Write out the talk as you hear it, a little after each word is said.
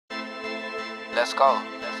Let's go.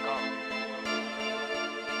 Let's go.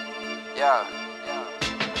 Yeah.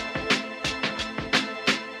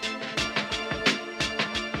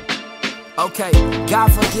 Okay,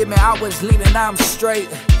 God forgive me, I was leaning, I'm straight.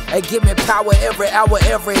 And give me power every hour,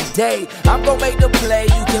 every day. I'm gon' make the play,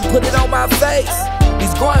 you can put it on my face.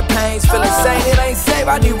 These growing pains, feeling sane, it ain't safe,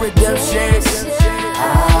 I need redemption.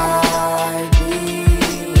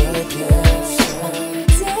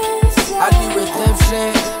 I need redemption. I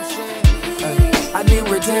need redemption. I need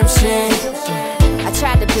redemption. I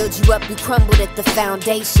tried to build you up, you crumbled at the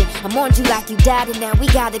foundation. I mourned you like you died and now we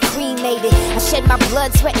gotta cremate it. I shed my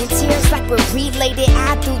blood, sweat and tears like we're related.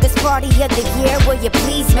 I threw this party of the year, will you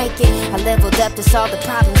please make it? I leveled up to solve the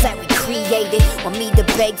problems that we created. Want me to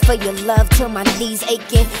beg for your love till my knees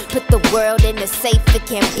aching. Put the world in a safe, it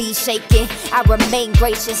can't be shaken. I remain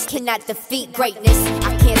gracious, cannot defeat greatness.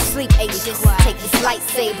 I can't sleep anxious, take this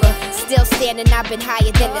lightsaber. Still standing, I've been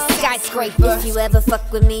higher than the skyscraper. If you ever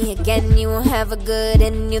fuck with me again, you won't have a good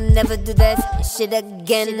and you'll never do that shit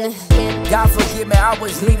again. God forgive me, I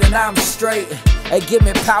was leading, I'm straight. And give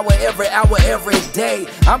me power every hour, every day.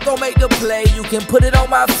 I'm gon' make the play, you can put it on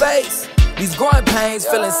my face. These growing pains,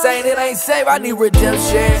 feeling sane, it ain't safe, I need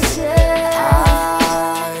redemption.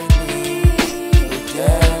 I need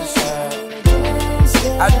redemption.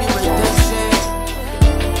 I need redemption.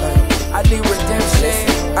 I need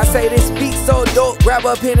redemption. I say this beat so dope, grab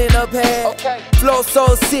a pen and a pad. Okay. Flow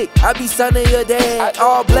so sick, I be sunning your dad.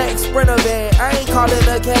 All black Sprinter van, I ain't calling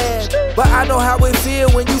a cab. But I know how it feel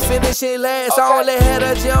when you finish it last. I only had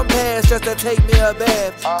a gym pass just to take me a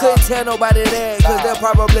bath. Couldn't tell nobody that, cause they'll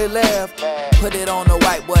probably laugh. Put it on the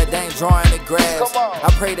whiteboard, they ain't drawing the grass. I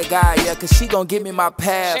pray to God, yeah, cause she gon' give me my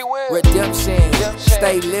path. Redemption,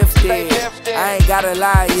 stay lifted. I ain't gotta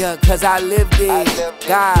lie, yeah, cause I lived it.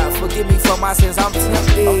 God, forgive me for my sins, I'm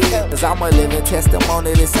tempted. Cause I'm a living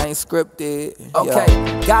testimony, this ain't scripted. Okay,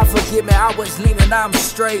 God forgive me, I was leaning, I'm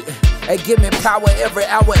straight. And give me power every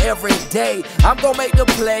hour, every day. I'm gon' make the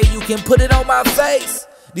play, you can put it on my face.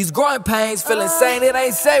 These growing pains, feeling sane, it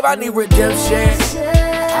ain't safe, I need redemption.